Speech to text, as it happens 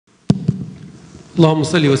اللهم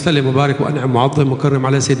صل وسلم وبارك وانعم وعظم وكرم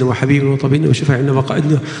على سيدنا وحبيبنا وطبيبنا وشفيعنا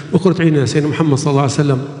وقائدنا وقرة عيننا سيدنا محمد صلى الله عليه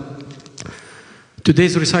وسلم.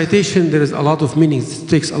 Today's recitation, there is a lot of meanings. It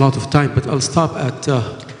takes a lot of time, but I'll stop at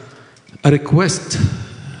a request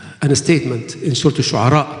and a statement in Surah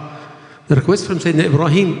Shu'ara. The request from Sayyidina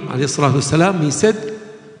Ibrahim alayhi salatu wasalam, he said,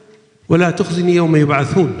 وَلَا تُخْزِنِي يَوْمَ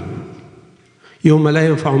يُبْعَثُونَ يَوْمَ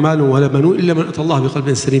لَا يَنْفَعُ مَالٌ وَلَا بَنُونَ إِلَّا مَنْ أَتَى اللَّهَ بِقَلْبٍ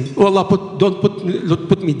سَلِيمٍ. Oh Allah, don't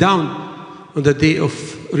put me down on the day of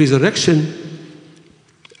resurrection,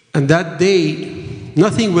 and that day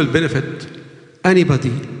nothing will benefit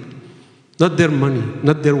anybody, not their money,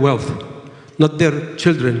 not their wealth, not their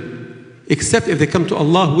children, except if they come to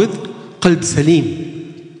Allah with qalb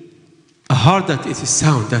salim, a heart that is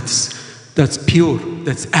sound, that's pure,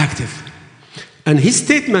 that's active. And his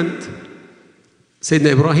statement,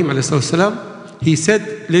 Sayyidina Ibrahim alayhi salam, he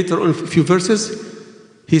said later on a few verses,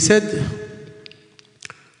 he said,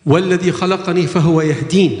 وَالَّذِي خَلَقَنِي فَهُوَ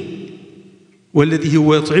يَهْدِينِ وَالَّذِي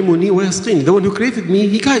هُوَ يَطْعِمُنِي وَيَسْقِينِ. The one who created me,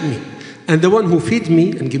 he guided me. And the one who feed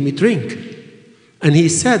me and give me drink. And he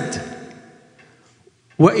said,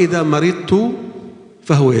 وَإِذَا مَرِضْتُ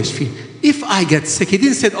فَهُوَ يَشْفِينِ. If I get sick, he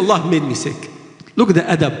didn't say Allah made me sick. Look at the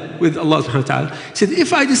adab with Allah subhanahu wa ta'ala. He said,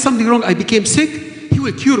 if I did something wrong, I became sick, he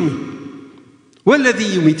will cure me.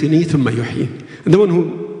 وَالَّذِي يُمِيتُنِي ثُمَّ يُحْيِينِ. And the one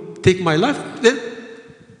who take my life, then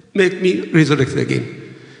make me resurrected again.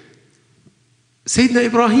 Sayyidina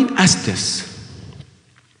Ibrahim asked this.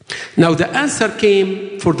 Now the answer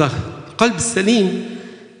came for the qalb salim.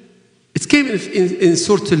 It came in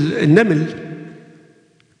Surah Naml.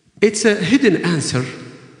 It's a hidden answer,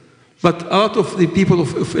 but a lot of the people of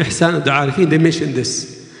Ihsan and the Arifin, they mentioned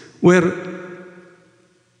this, where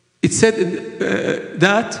it said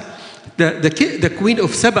that the queen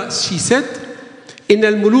of Saba, she said, إن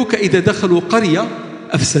الملوك إذا دخلوا قرية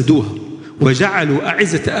أفسدوها وجعلوا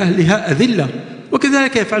أعزة أهلها أذلة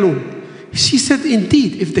وكذلك يفعلون. She said,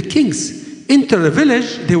 indeed, if the kings enter a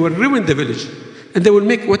village, they will ruin the village. And they will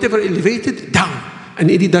make whatever elevated down. And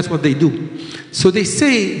indeed, that's what they do. So they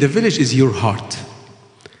say, the village is your heart.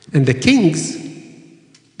 And the kings,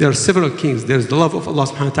 there are several kings. There's the love of Allah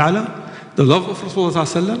subhanahu wa ta'ala, the love of Rasulullah sallallahu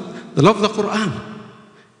alaihi wasallam, the love of the Quran.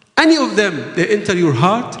 Any of them, they enter your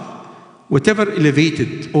heart, whatever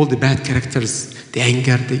elevated, all the bad characters, the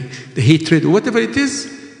anger, the hatred, whatever it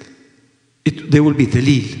is, they will be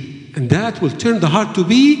dalil. And that will turn the heart to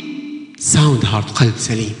be sound heart, qalb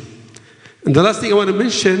salim. And the last thing I want to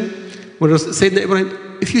mention, when Sayyidina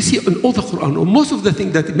Ibrahim, if you see in all the Quran, or most of the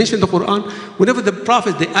things that mention the Quran, whenever the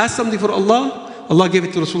prophets, they ask something for Allah, Allah gave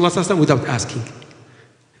it to Rasulullah sallallahu alaihi wasallam without asking.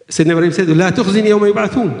 Sayyidina Ibrahim said, لا تخزني يوم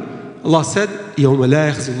يبعثون. Allah said, يوم لا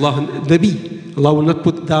يخزي الله النبي. Allah will not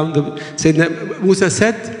put down the... Sayyidina Musa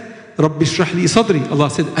said, رب اشرح لي صدري. Allah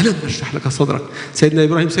said, ألم أشرح لك صدرك. Sayyidina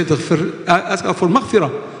Ibrahim said, ask for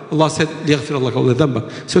maghfirah. Allah said, ليغفر الله لك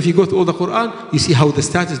ذنبك. So if you go through all the Quran, you see how the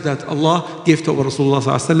status that Allah gave to Rasulullah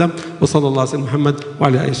sallallahu alaihi wasallam. وصلى الله على محمد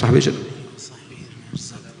وعلى آله وصحبه أجمعين.